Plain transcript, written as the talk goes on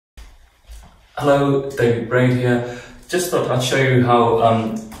Hello, David Braid here. Just thought I'd show you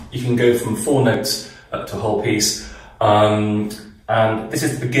how you can go from 4 notes up to a whole piece. And this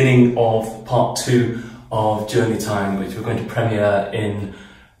is the beginning of part 2 of Journey Time, which we're going to premiere in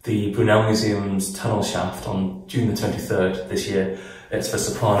the Brunel Museum's Tunnel Shaft on June the 23rd this year. It's for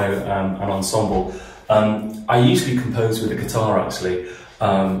soprano and ensemble. I usually compose with a guitar actually,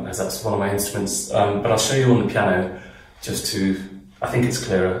 as that's one of my instruments, but I'll show you on the piano just to, I think it's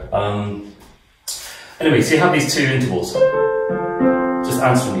clearer. Anyway, so you have these 2 intervals, just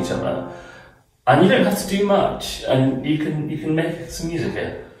answering each other, and you don't have to do much, and you can make some music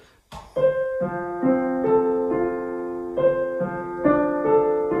here.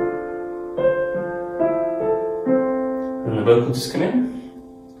 And the vocal just come in.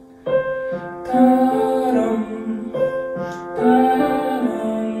 Da-dum, da-dum,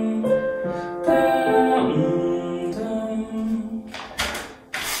 da-dum, dum.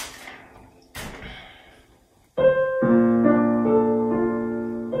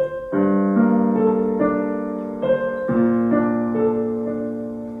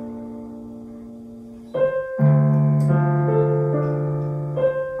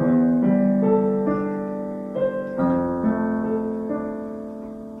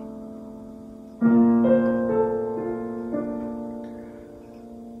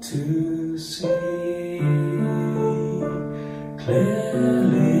 To see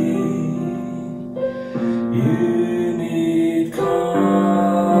clearly, you need contrast.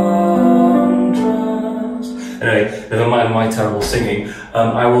 Anyway, never mind my terrible singing.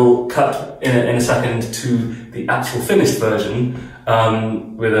 I will cut in a second to the actual finished version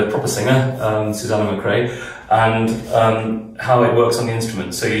with a proper singer, Susanna MacRae, and how it works on the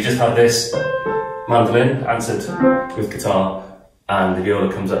instrument. So you just have this mandolin answered with guitar, and the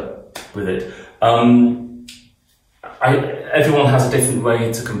viola comes up with it. Everyone has a different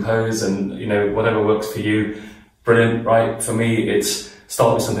way to compose, and you know, whatever works for you, brilliant, right? For me, it's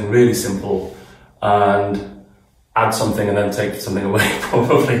start with something really simple and add something and then take something away,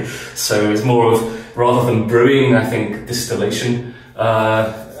 probably. So it's more of, rather than brewing, I think distillation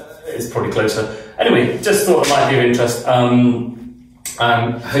is probably closer. Anyway, just thought it might be of interest.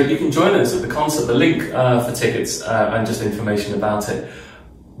 Hope you can join us at the concert. The link for tickets and just information about it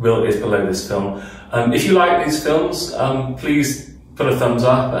is below this film. If you like these films, please put a thumbs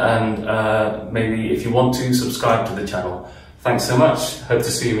up, and maybe if you want to, subscribe to the channel. Thanks so much. Hope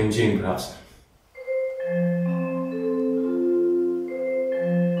to see you in June, perhaps.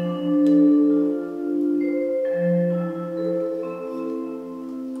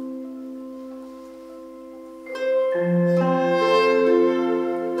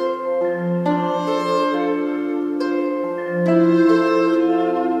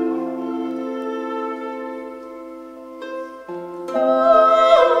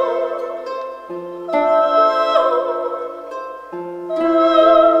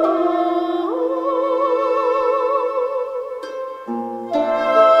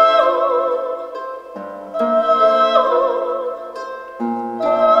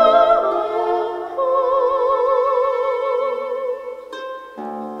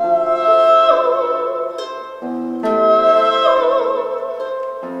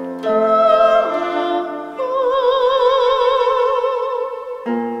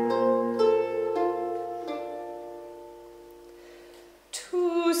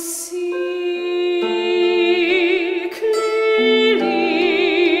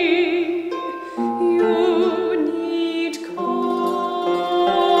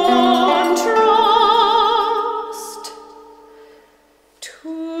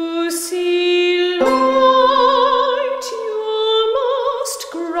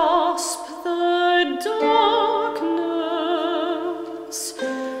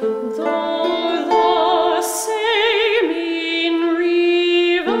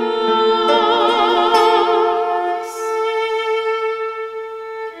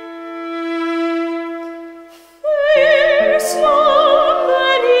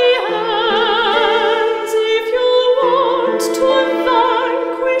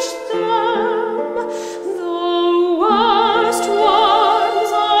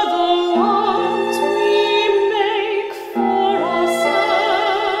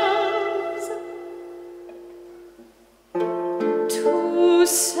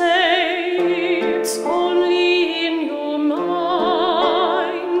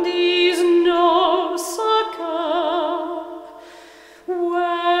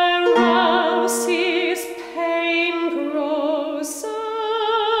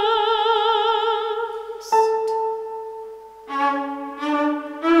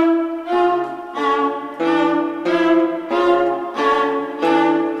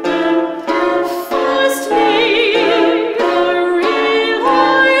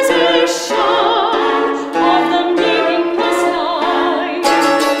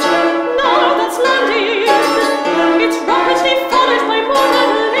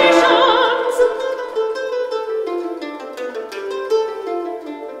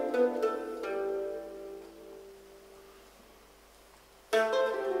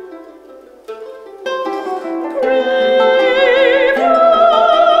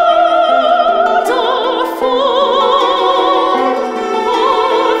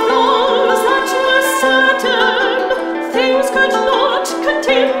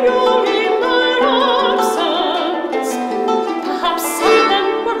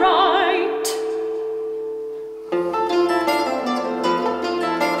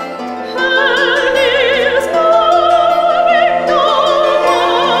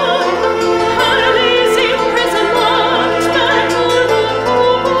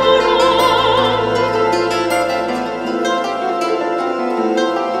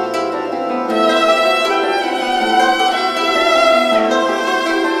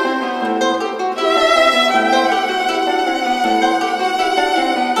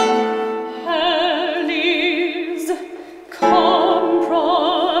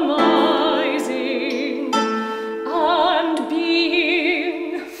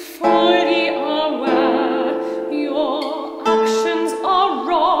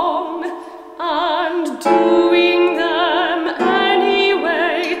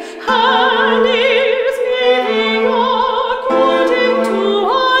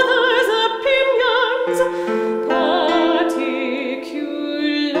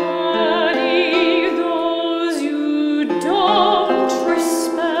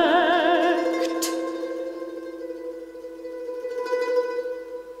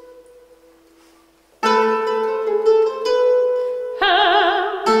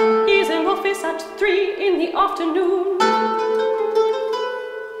 in the afternoon.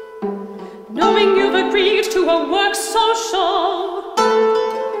 Knowing you've agreed to a work social,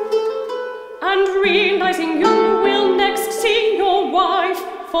 and realizing you will next see your wife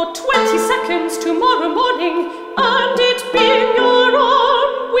for 20 seconds tomorrow morning, and it being your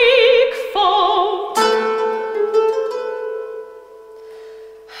own weak fault.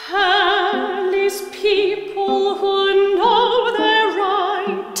 Hell is people who know they're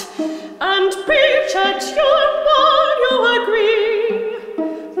right and preach at you while you agree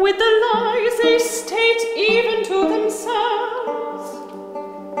with the lies they state even to themselves.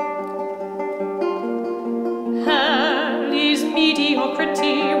 Hell is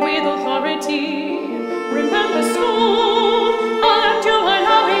mediocrity with authority. Remember school, and you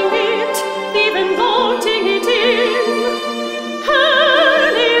allowing it, even voting it in.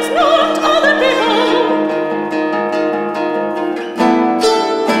 Hell is not other people.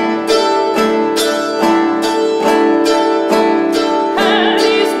 Hell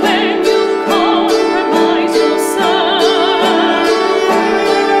is when you compromise yourself.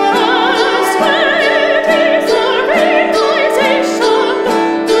 When it is a realization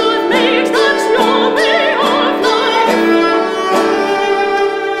you've made that your way of life.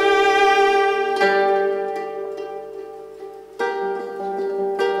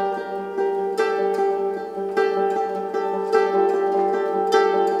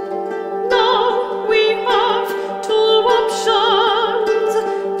 Now we have two options.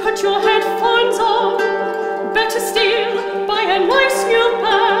 Put your headphones on. Better still, buy a nice new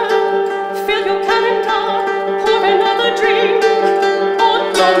pair. Fill your calendar, pour another drink. Or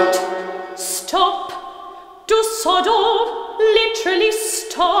don't. Stop. Do sodo. Literally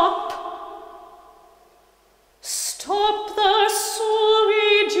stop. Stop the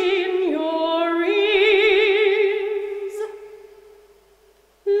sewage in your ears.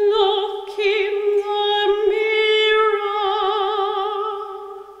 Look in the mirror.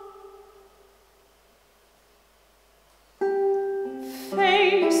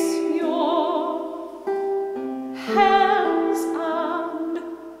 Face your hell's